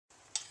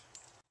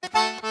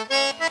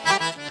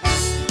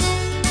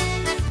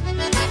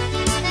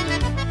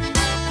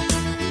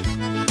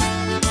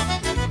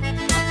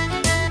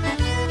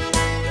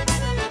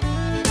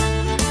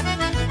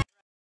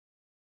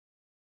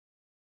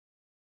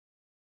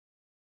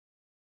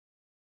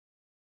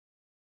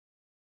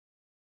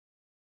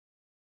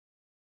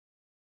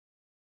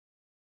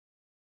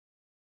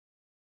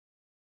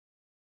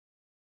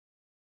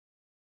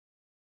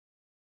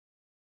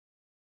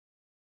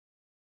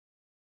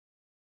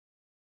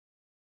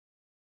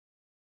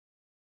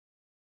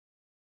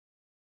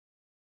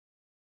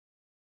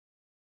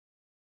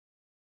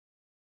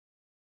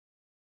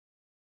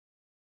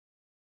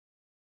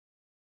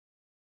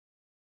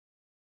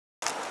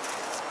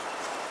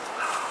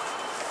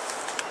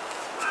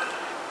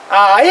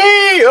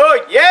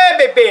Oh yeah,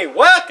 baby.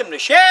 Welcome to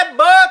Chef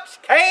Bourque's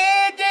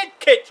Cajun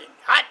Kitchen.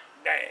 Hot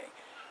dang.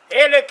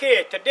 Hey, look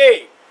here.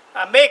 Today,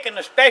 I'm making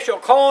a special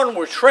corn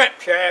with shrimp.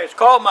 It's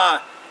called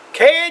my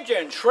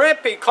Cajun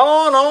Shrimpy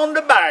corn on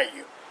the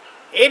Bayou.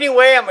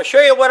 Anyway, I'm going to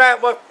show you what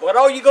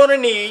all you're going to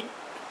need,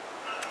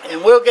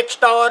 and we'll get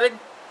started.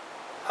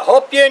 I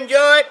hope you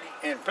enjoy it,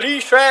 and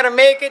please try to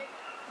make it.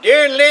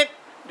 During Lent,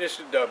 this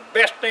is the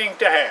best thing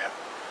to have.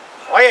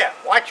 Oh yeah,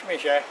 watch me,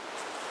 Chef.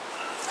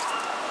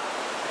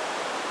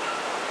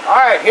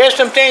 Alright, here's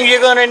some things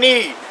you're going to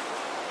need.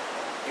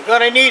 You're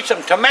going to need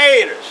some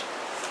tomatoes.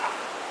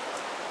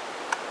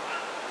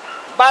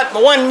 About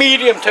one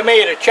medium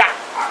tomato chopped.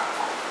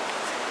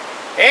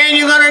 And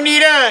you're going to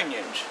need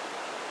onions.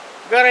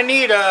 You're going to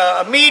need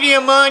a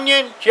medium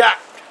onion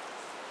chopped.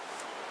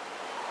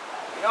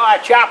 You know I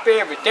chop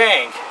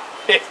everything.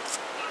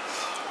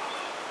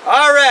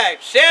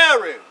 Alright,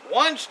 celery,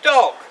 1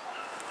 stalk,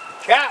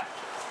 chopped.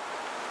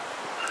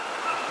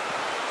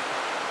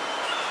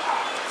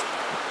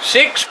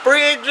 6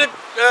 sprigs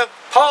of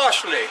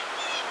parsley.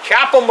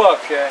 Chop them up,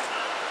 yeah.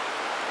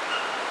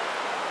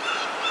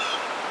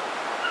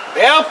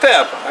 Bell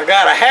pepper. I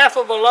got a half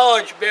of a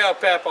large bell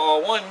pepper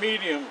or 1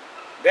 medium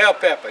bell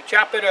pepper.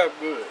 Chop it up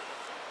good.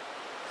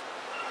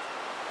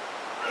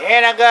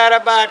 And I got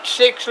about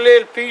 6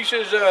 little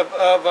pieces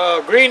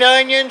of green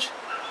onions.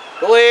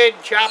 Go ahead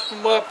and chop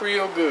them up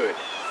real good.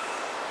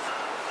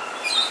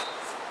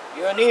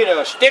 You'll need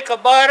a stick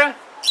of butter.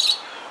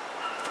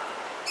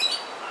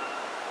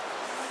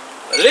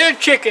 A little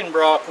chicken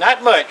broth,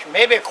 not much,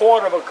 maybe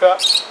 1/4 cup.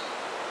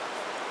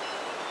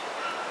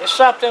 It's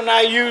something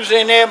I use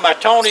in there, my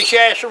Tony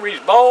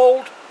Chachere's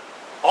bold.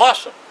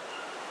 Awesome.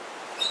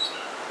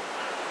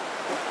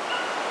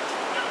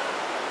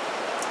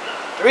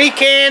 3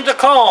 cans of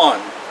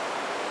corn.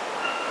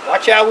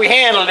 Watch how we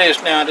handle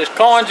this now. This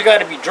corn's got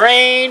to be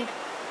drained,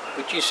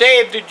 but you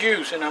save the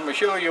juice, and I'm going to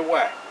show you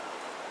why.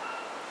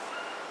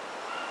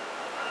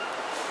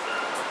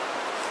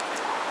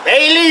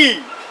 Bay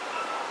leaves.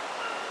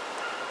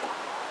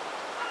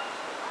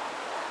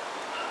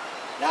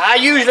 Now I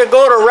usually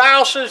go to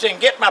Rouse's and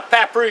get my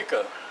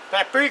paprika.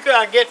 Paprika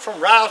I get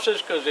from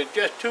Rouse's because it's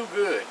just too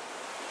good.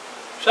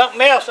 Something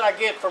else I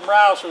get from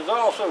Rouse's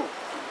also.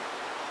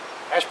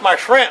 That's my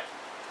shrimp.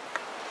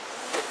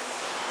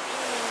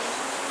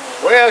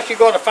 Where else you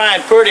going to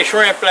find pretty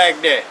shrimp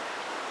like that?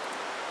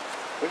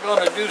 We're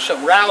going to do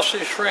some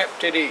Rouse's shrimp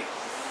today.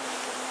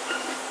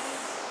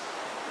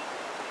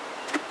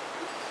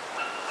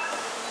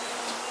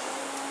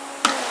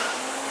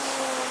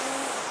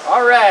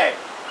 All right.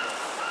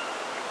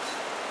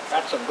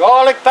 Got some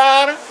garlic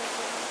powder,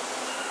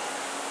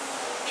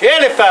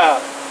 chili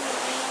powder.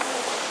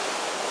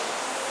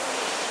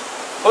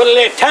 Put a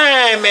little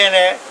thyme in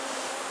there.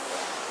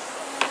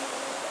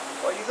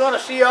 Well, you're going to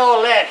see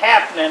all that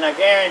happening, I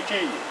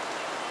guarantee you.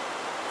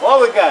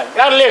 What we got?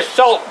 Got a little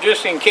salt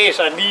just in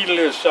case I need a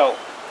little salt.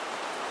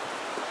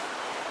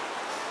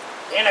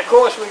 And of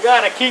course we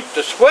got to keep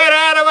the sweat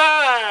out of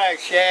my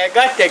eyes. Yeah,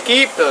 got to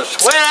keep the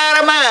sweat out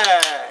of my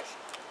eyes.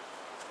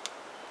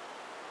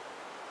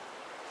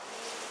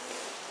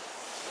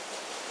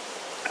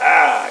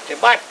 It's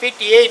about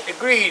 58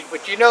 degrees,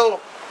 but you know,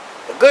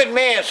 a good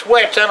man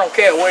sweats, I don't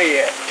care where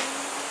you're at.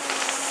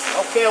 I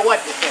don't care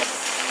what you think.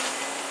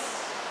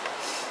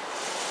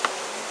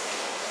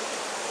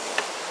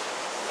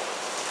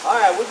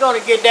 Alright, we're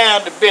going to get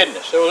down to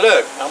business. So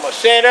look, I'm going to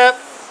set up,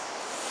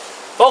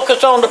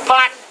 focus on the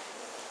pot,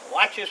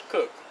 watch this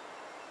cook.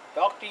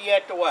 Talk to you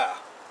after a while.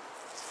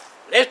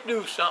 Let's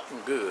do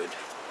something good.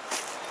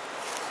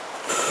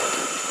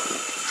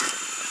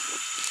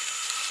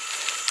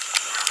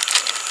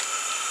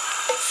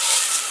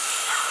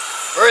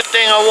 First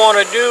thing I want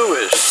to do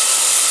is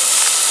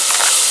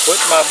put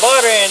my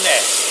butter in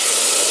there.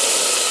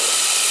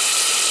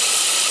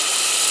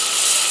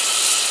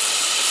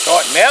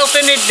 Start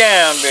melting it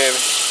down, baby.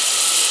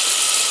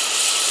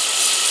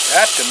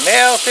 Got to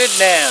melt it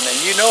down. And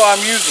you know I'm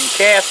using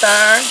cast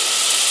iron,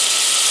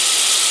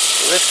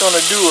 so it's going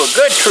to do a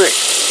good trick.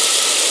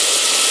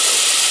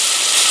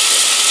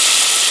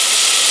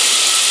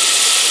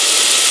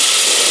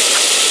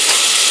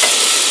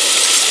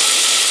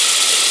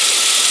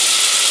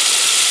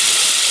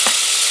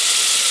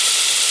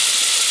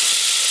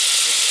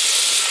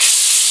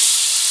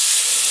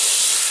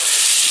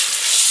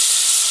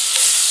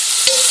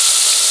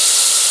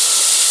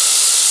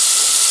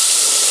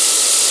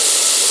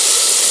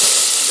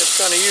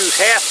 Going to use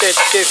half that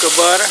stick of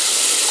butter.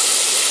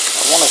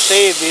 I want to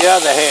save the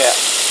other half.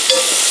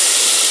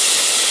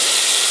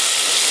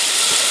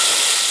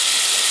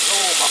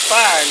 Lower my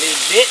fire a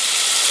little bit.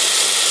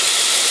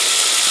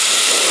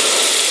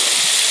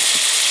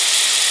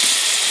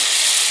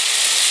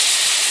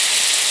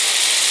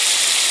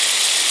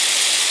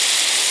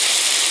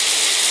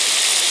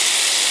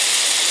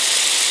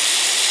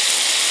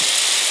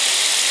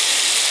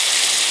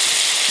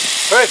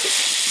 Perfect.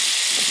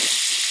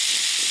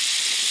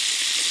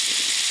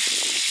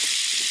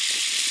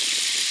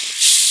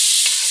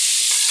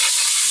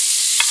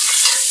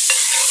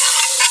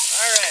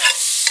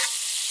 Alright.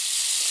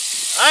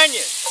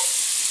 Onions.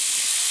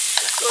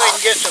 Let's go ahead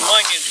and get some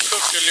onions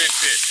cooked a little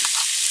bit.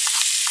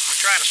 We'll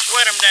try to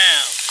sweat them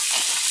down.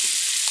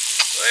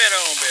 Go ahead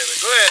on, baby.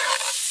 Go ahead on.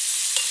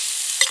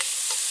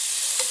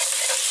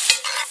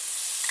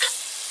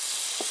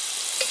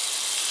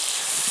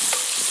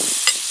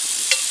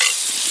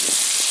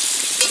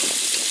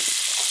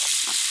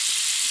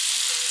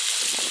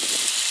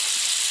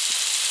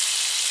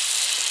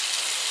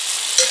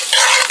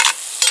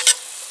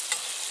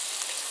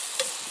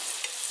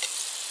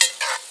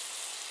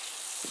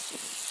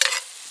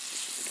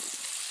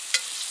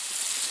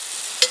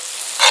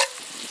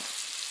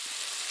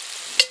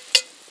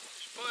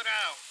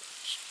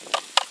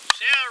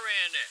 Celery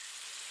in there.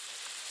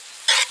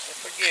 Don't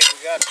forget, we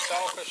got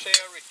stalk of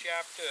celery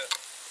chopped up.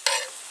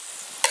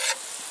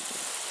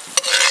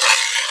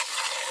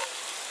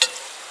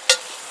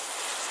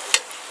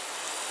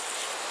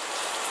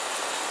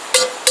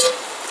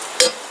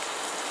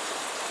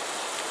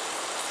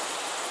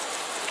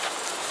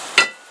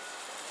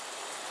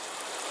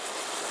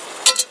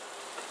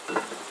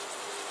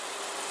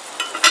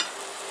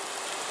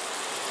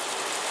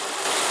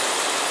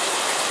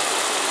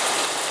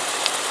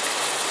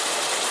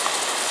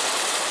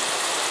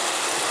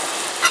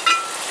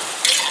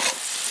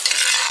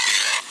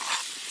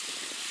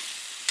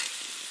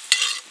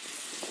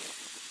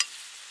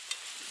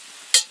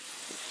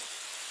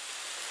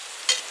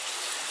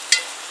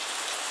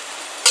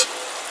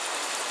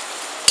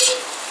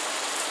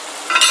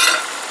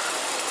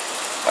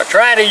 I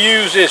try to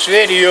use this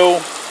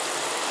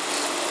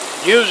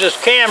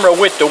camera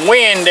with the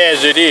wind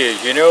as it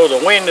is. You know, the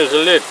wind is a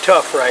little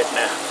tough right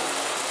now.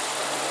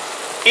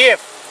 If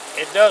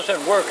it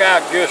doesn't work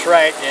out just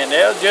right, then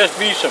there'll just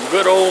be some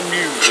good old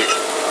music.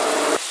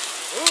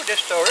 Ooh,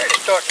 this already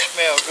starting to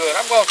smell good.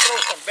 I'm going to throw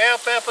some bell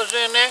peppers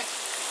in there.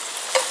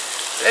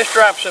 Let's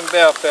drop some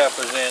bell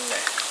peppers in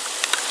there.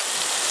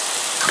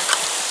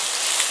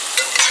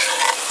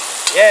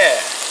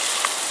 Yeah.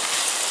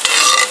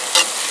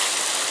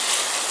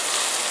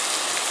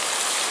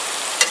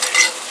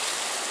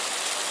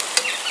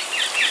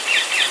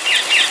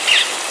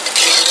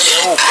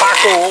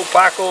 Old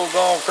Paco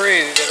gone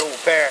crazy, that old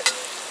parrot.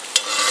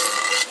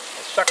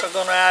 That sucker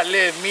gonna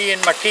outlive me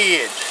and my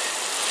kids.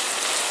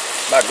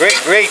 My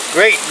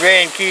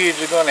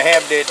great-great-great-grandkids are gonna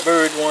have that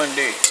bird one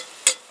day.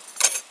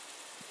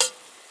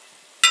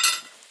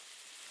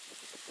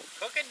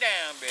 Cook it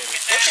down, baby.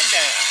 Cook it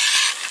down.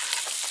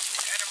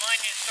 And the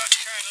onions start to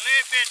turn a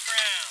little bit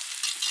brown.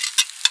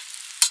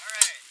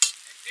 Alright,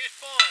 at this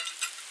point,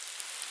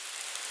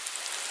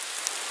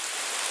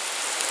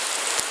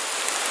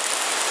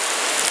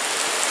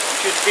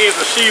 should be able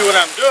to see what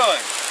I'm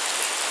doing.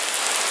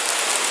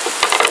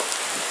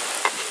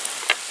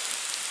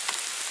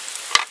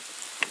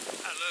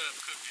 I love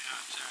cooking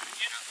outside,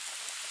 you know.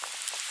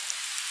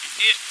 At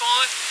this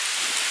point,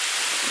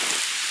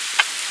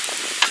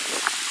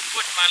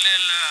 put my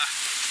little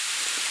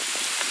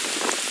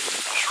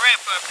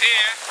shrimp up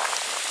here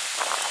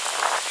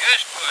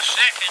just for a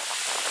second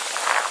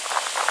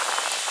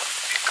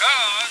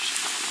because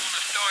I'm going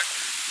to start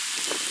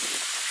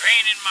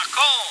draining my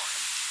corn.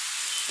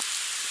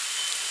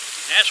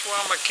 That's where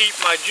I'm going to keep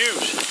my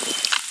juice.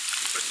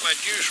 Put my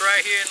juice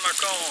right here in my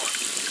corn.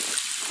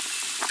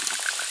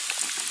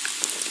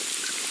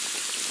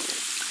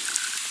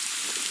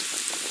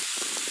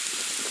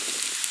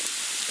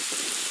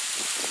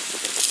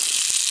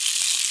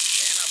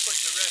 And I'll put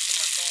the rest of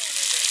my corn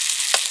in there.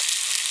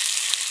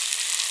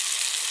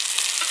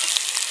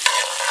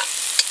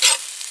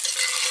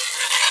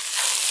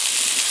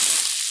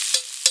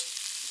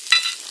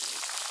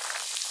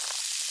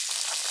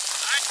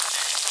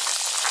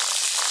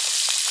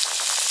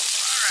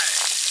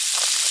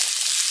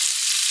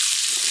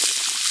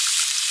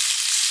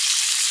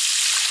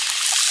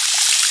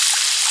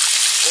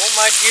 Pour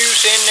my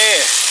juice in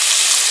there.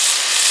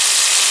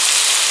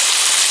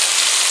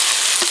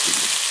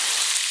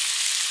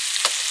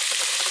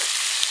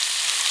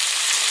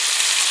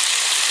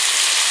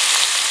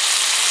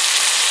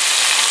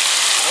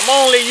 I'm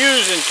only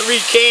using 3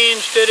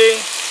 cans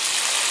today.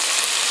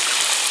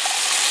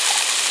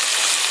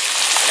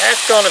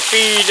 That's gonna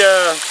feed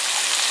about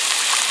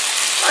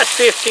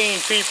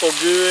 15 people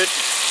good.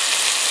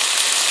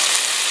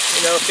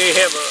 You know, if they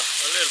have a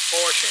little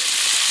portion.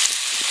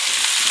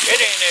 Get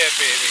in there,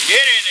 baby.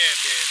 Get in there,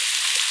 baby.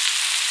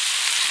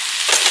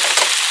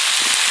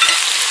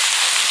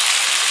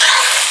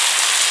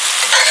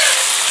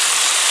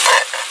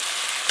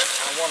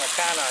 I want to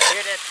kind of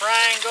hear that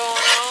frying going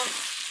on.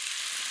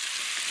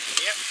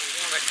 Yep, we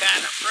want to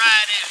kind of fry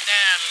this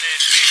down a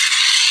little bit.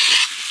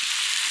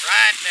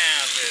 Fry it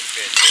down a little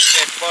bit. Put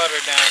that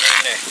butter down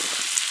in there.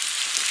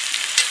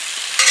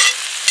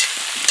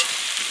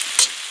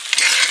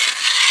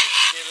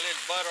 Get a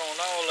little butter on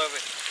all of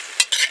it.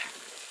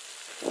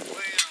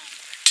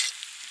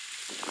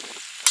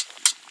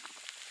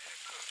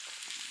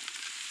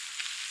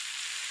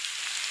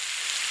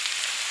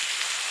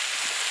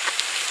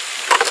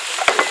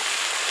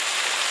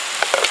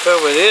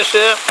 Cover this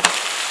up.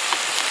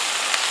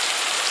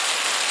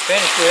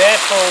 Finish with that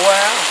for a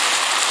while.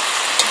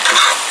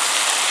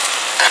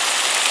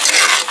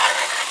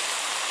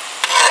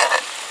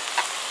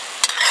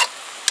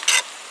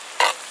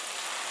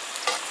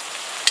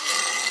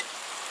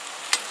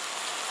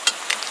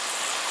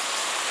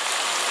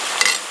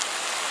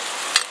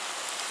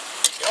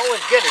 You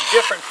always get a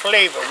different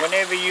flavor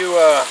whenever you,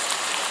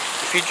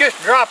 if you just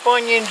drop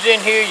onions in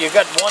here, you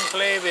got one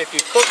flavor. If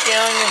you cook the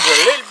onions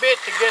a little bit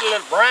to get a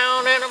little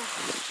brown in them,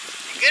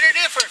 you get a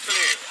different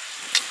flavor.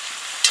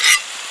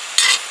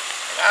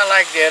 And I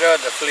like that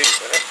other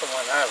flavor. That's the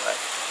one I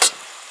like.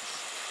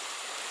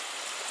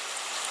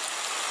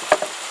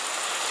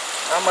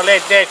 I'm going to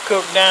let that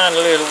cook down a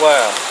little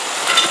while.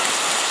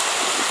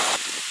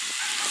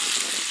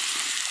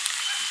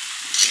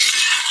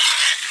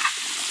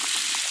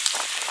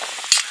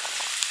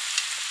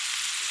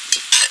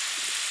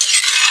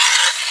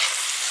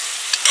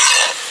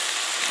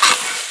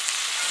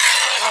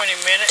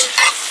 Minutes.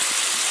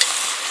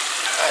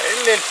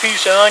 This little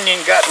piece of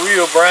onion got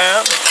real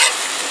brown. It's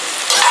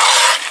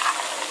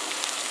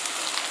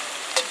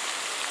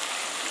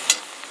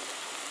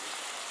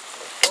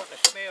starting to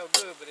smell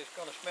good, but it's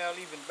going to smell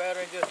even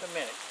better in just a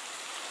minute.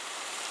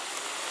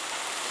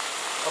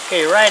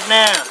 Okay, right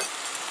now I'm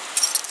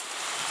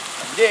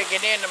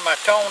digging into my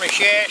Tony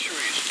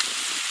Shasheries.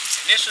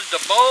 And this is the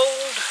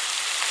bold.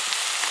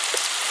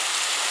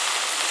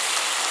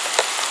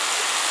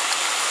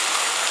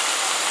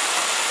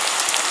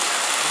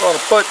 I'm going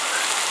to put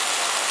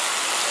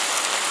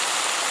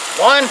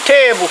 1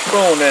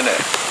 tablespoon in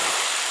it.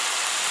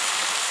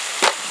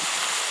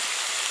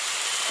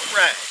 All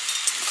right.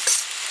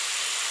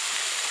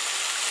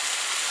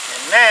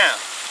 And now,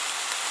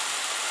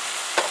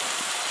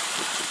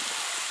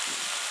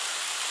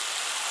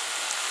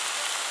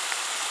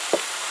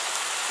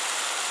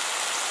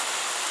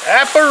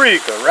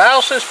 paprika,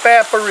 Rouse's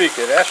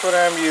paprika, that's what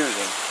I'm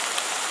using.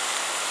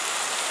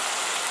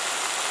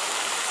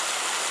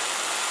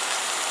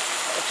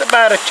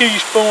 About a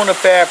teaspoon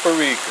of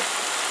paprika.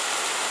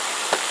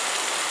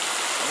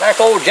 Like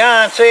old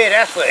John said,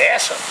 that's for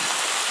essence.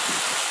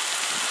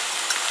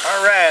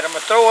 Alright, I'm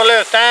going to throw a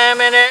little thyme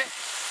in there.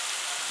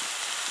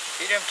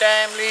 See them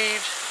thyme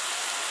leaves?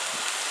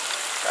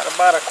 Got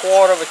about a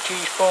quarter of a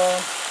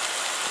teaspoon.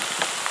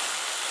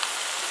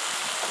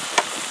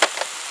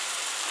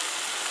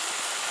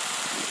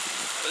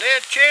 A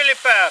little chili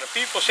powder.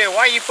 People say,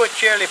 why you put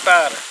chili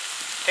powder?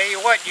 Tell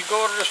you what, you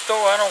go to the store,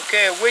 I don't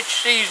care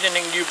which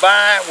seasoning you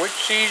buy,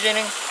 which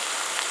seasoning,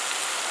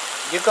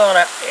 you're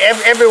gonna,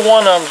 every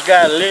one of them's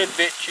got a little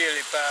bit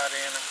chili powder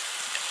in them.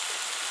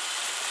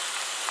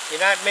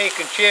 You're not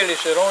making chili,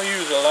 so don't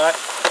use a lot,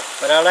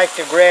 but I like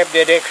to grab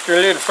that extra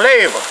little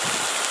flavor.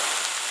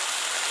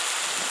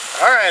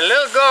 Alright, a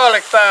little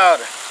garlic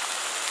powder.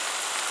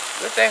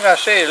 Good thing I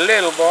say a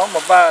little, but I'm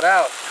about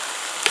out.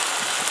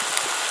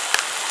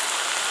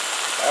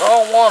 I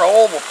don't want to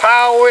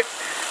overpower it.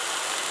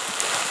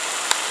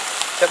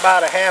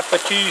 About a half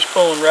a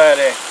teaspoon right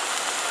there.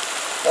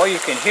 Or you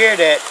can hear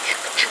that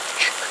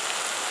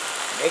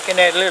making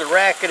that little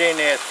racket in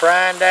there. It's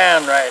frying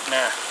down right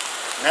now.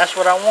 And that's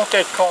what I want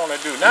that corn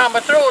to do. Now I'm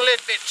going to throw a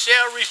little bit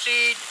celery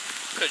seed,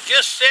 because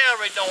just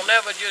celery don't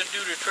never just do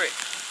the trick.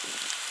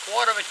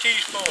 Quarter of a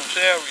teaspoon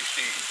celery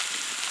seed.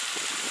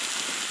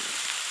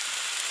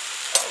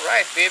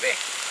 Alright, baby.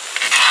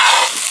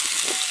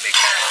 Let me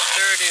kind of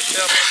stir this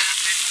up a little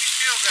bit. We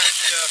still got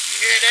stuff.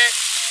 You hear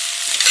that?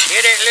 Hear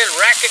that little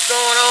racket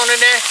going on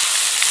in there?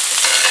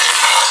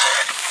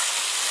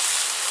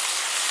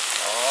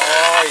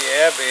 Oh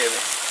yeah, baby.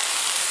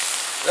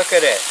 Look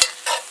at that.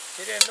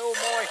 See, there's no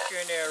moisture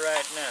in there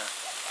right now.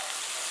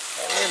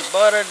 That little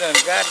butter done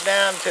got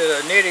down to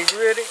the nitty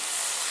gritty,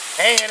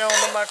 hanging on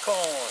to my corn.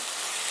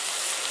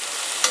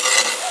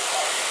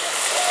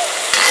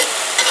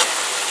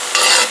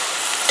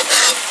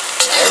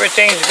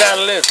 Everything's got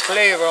a little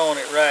flavor on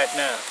it right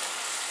now.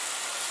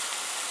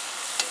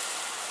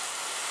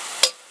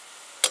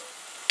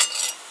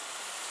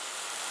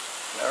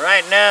 Now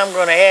right now I'm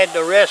going to add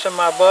the rest of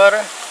my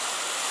butter.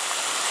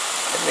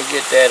 Let me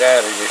get that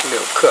out of this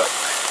little cup.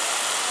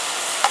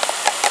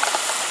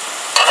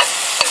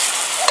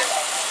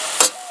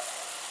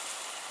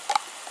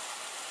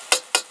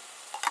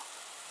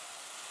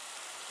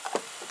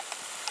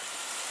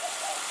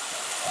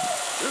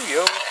 Do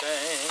your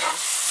thing.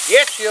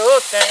 Get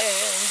your thing.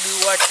 Do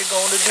what you're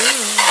going to do.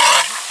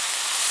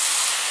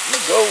 You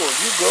go,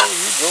 you go,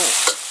 you go.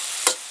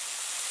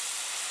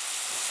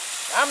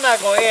 I'm not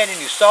going to add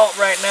any salt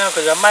right now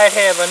because I might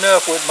have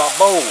enough with my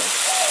bowl.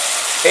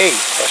 Hey,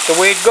 that's the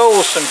way it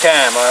goes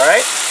sometime,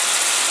 alright?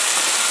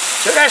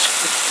 So that's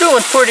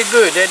doing pretty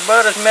good. That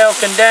butter's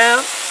melting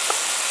down.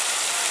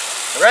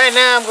 Right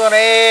now I'm going to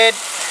add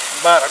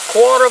about a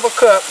quarter of a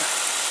cup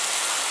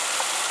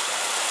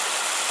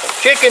of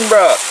chicken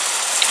broth.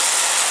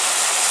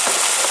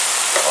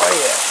 Oh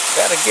yeah,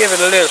 got to give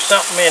it a little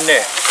something in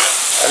there.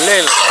 A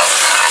little.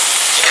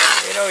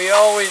 You know, you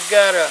always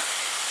got to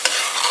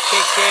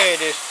take care of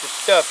the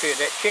stuff here.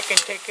 That chicken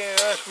take care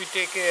of us, we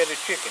take care of the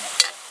chicken.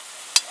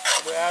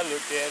 The way I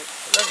look at it.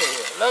 Look at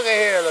here, look at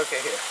here, look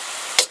at here.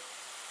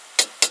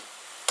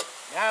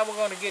 Now we're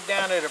going to get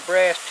down to the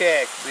brass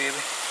tacks, baby.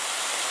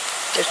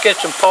 Let's get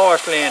some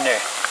parsley in there.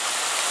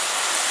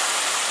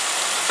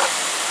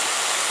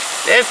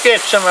 Let's get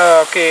some,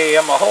 okay,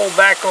 I'm going to hold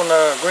back on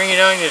the green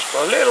onions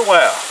for a little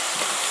while.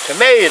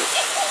 Tomatoes.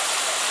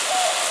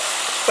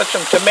 Put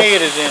some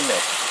tomatoes in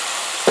there.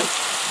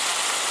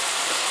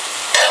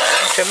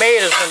 Them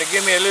tomatoes going to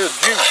give me a little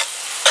juice.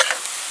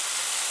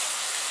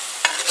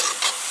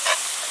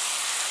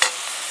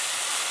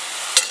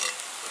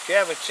 But you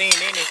haven't seen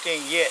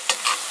anything yet.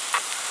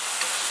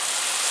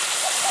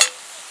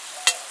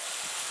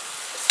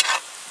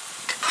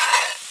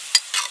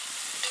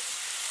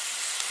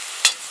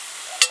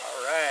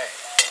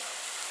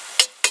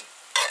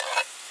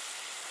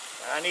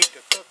 I need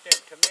to cook them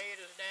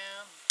tomatoes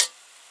down.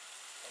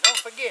 And don't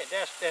forget,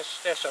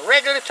 that's a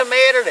regular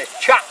tomato that's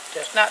chopped.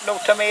 That's not no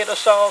tomato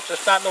sauce.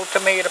 That's not no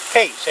tomato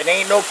paste. It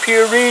ain't no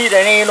puree.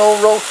 That ain't no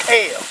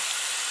rotel.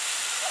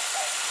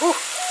 Whew.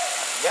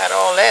 Got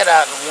all that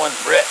out in one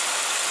breath.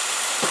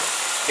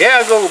 Here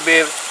I go,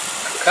 baby.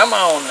 Come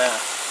on now.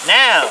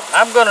 Now,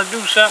 I'm going to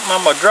do something.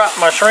 I'm going to drop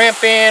my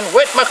shrimp in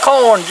with my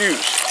corn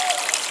juice.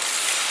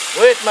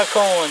 With my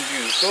corn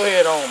juice. Go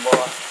ahead on,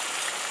 boy.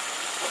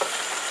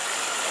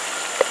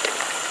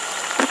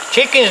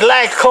 Chickens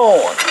like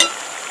corn.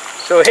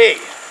 So hey,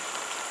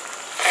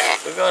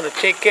 we're gonna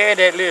take care of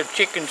that little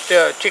chicken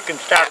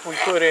stock we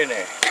put in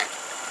there.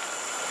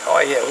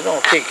 Oh yeah, we're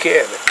gonna take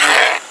care of it.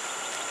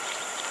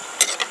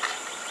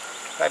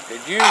 Got the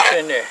juice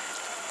in there.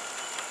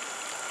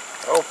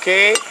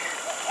 Okay.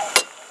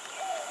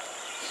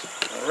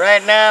 And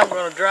right now I'm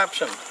gonna drop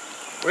some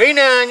green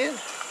onions.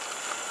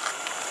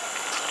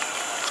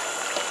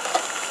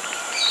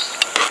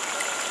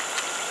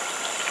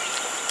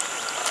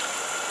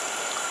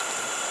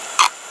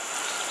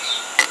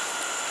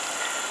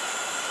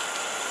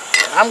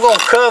 I'm going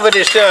to cover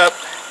this up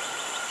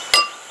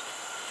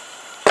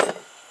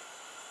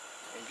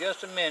in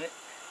just a minute.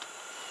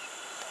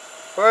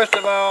 First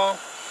of all,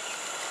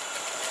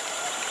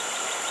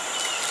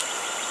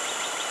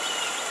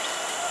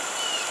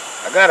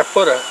 I got to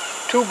put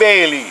 2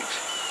 bay leaves.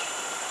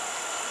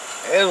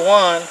 There's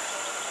one.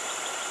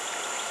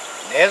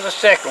 And there's a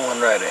second one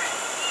right there.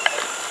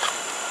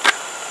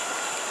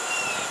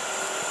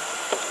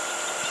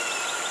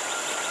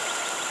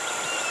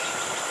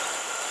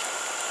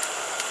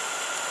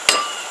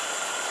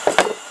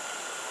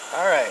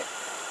 Alright,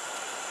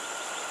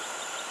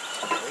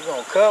 we're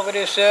going to cover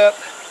this up.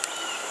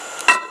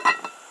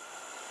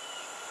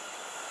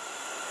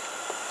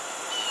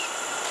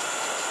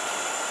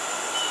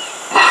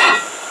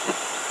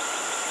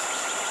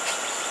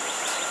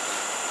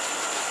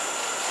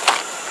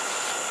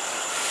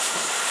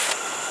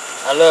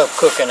 I love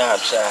cooking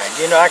outside.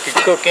 You know, I could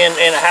cook in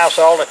the house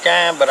all the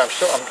time, but I'm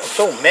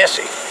so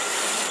messy.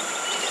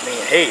 I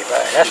mean, hey,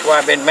 that's why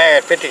I've been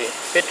married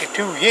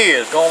 52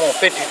 years, going on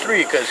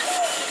 53, because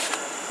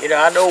you know,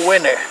 I know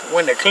when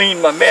to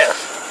clean my mess.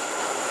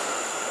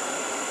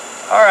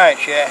 All right,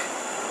 Shaq.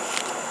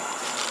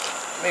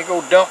 Let me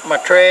go dump my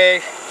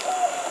trash.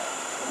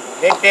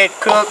 Let that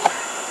cook.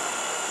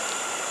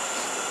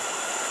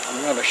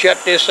 I'm gonna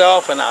shut this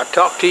off, and I'll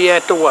talk to you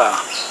after a while.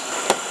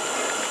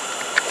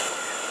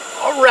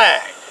 All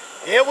right,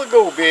 here we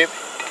go, baby.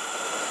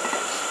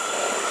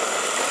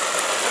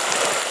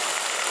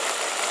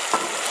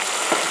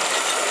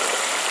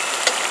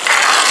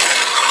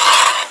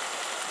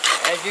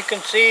 As you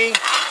can see, at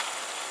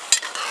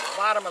the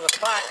bottom of the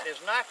pot, there's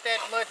not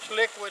that much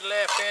liquid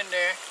left in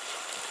there.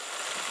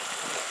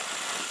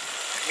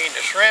 I mean,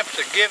 the shrimps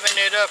are giving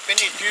it up.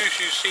 Any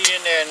juice you see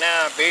in there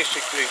now,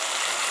 basically,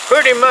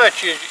 pretty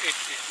much is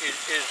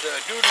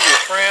due to the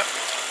shrimp.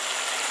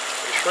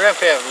 The shrimp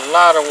have a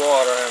lot of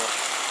water in them.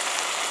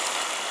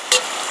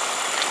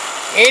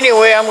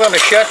 Anyway, I'm going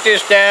to shut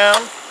this down.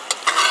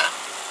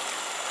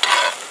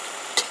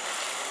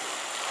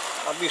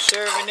 I'll be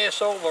serving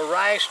this over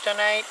rice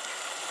tonight.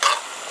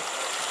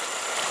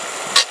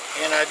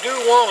 And I do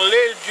want a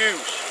little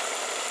juice.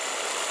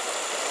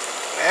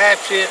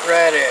 That's it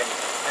right there.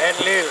 That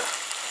little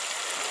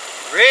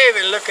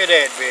gravy, look at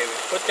that, baby.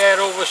 Put that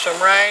over some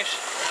rice.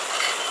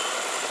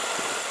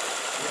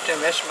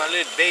 That's my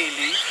little bay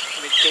leaf.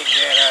 Let me take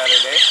that out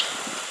of there.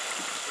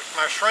 With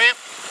my shrimp.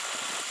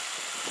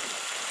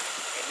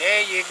 And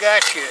there you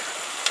got your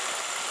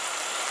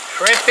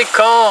shrimpy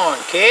corn.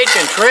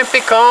 Cajun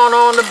shrimpy corn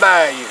on the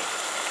bayou.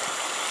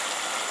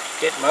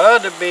 Get my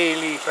other bay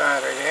leaf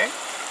out of there.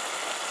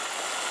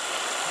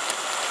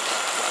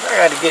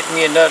 I got to get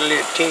me another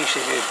little taste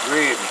of this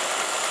gravy.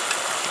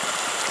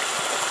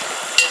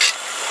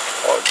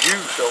 Or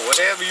juice, or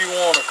whatever you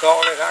want to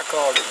call it. I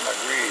call it my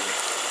gravy.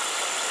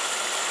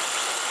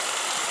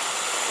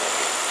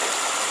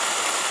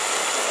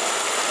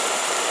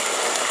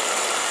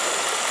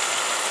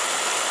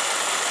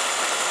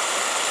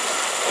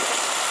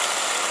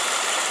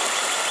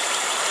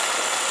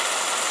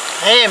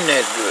 Damn,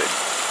 that's good.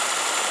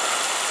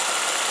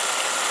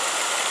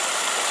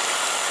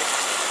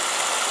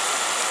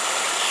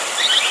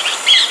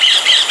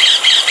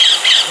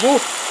 Woo.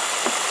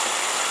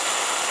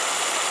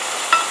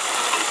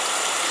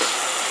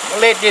 I'll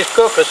let this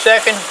cook a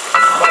second,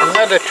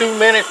 another 2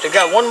 minutes. I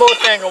got one more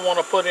thing I want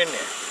to put in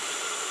there.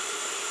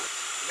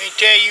 Let me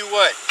tell you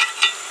what,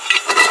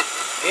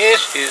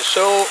 this is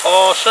so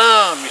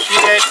awesome. You see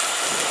that?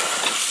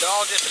 It's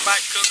all just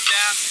about cooked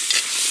out.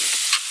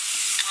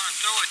 I'm going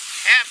to throw it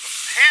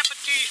half a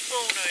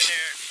teaspoon in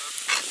there of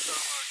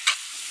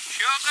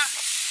sugar.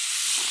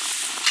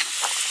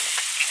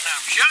 And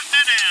I'm shutting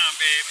it down,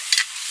 baby.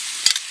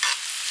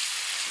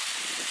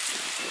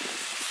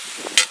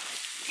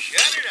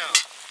 Shut it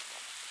off.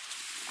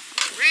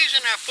 The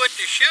reason I put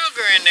the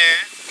sugar in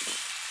there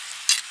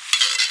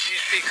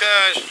is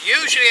because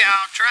usually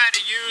I'll try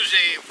to use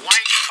a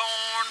white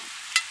corn,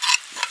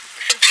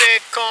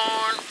 fed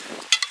corn,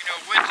 you know,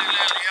 with a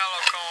little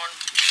yellow corn.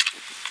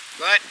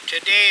 But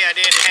today I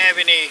didn't have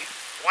any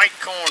white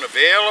corn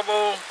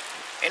available,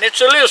 and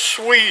it's a little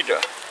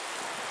sweeter.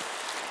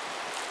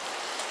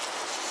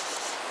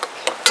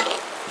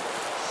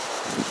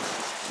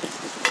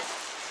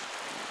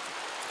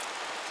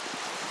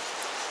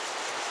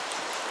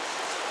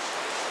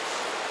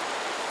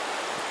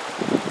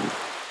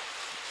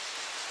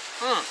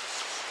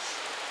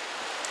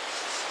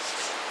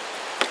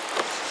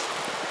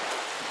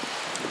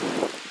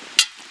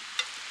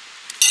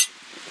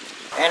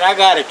 And I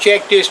gotta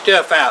check this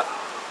stuff out.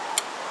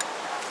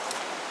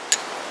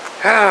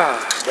 Ah,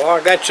 boy,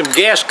 I got some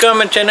guests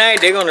coming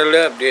tonight. They're gonna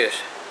love this.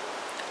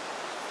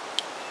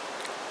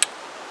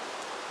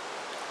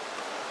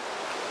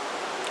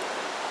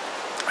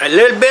 A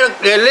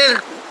little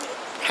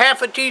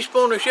half a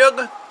teaspoon of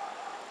sugar,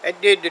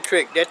 that did the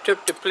trick. That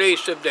took the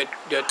place of that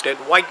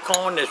white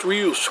corn that's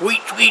real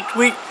sweet.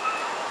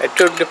 That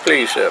took the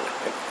place of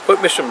it. It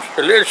put me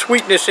a little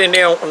sweetness in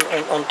there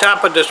on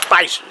top of the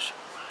spices.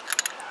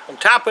 On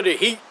top of the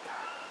heat.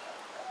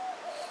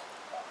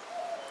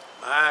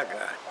 My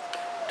God.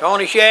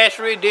 Tony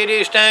Shastry did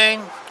his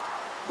thing.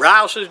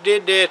 Rouses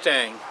did their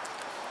thing.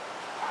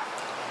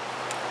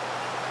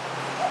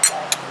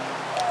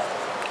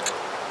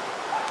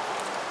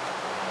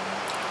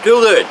 Too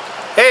good.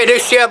 Hey,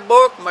 this is Chef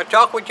Bourque. I'm going to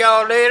talk with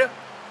y'all later.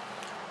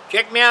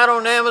 Check me out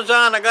on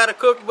Amazon. I got a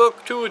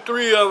cookbook, 2 or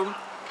 3 of them.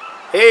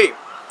 Hey,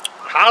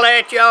 holla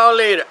at y'all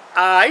later.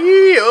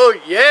 Oh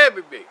yeah,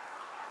 baby.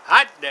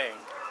 Hot dang.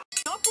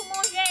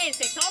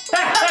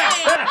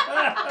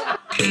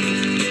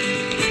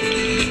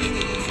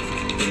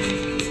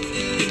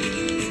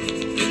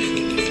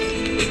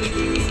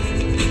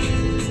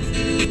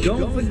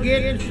 Don't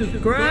forget to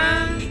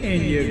subscribe,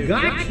 and you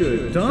got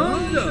your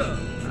thumbs up.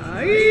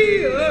 Oh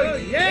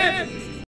yeah.